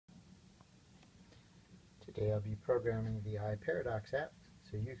Today I'll be programming the iParadox app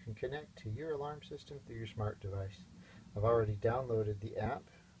so you can connect to your alarm system through your smart device. I've already downloaded the app.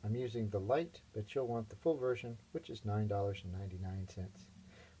 I'm using the Lite, but you'll want the full version, which is $9.99.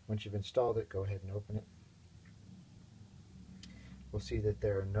 Once you've installed it, go ahead and open it. We'll see that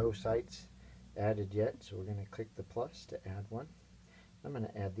there are no sites added yet, so we're going to click the plus to add one. I'm going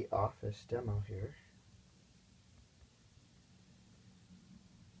to add the Office demo here.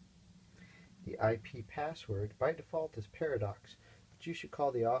 The IP password by default is Paradox, but you should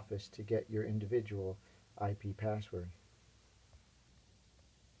call the office to get your individual IP password.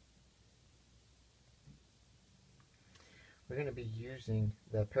 We're going to be using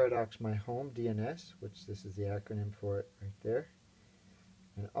the Paradox My Home DNS, which this is the acronym for it right there.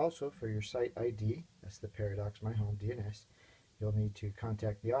 And also for your site ID, that's the Paradox My Home DNS, you'll need to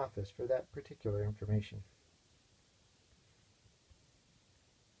contact the office for that particular information.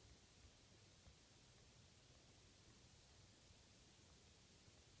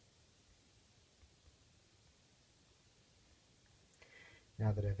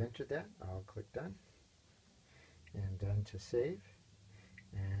 Now that I've entered that, I'll click Done and Done to save,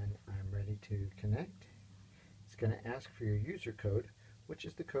 and I'm ready to connect. It's going to ask for your user code, which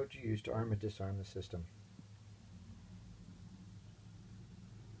is the code you use to arm or disarm the system.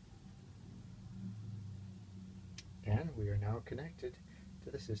 And we are now connected to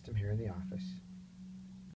the system here in the office.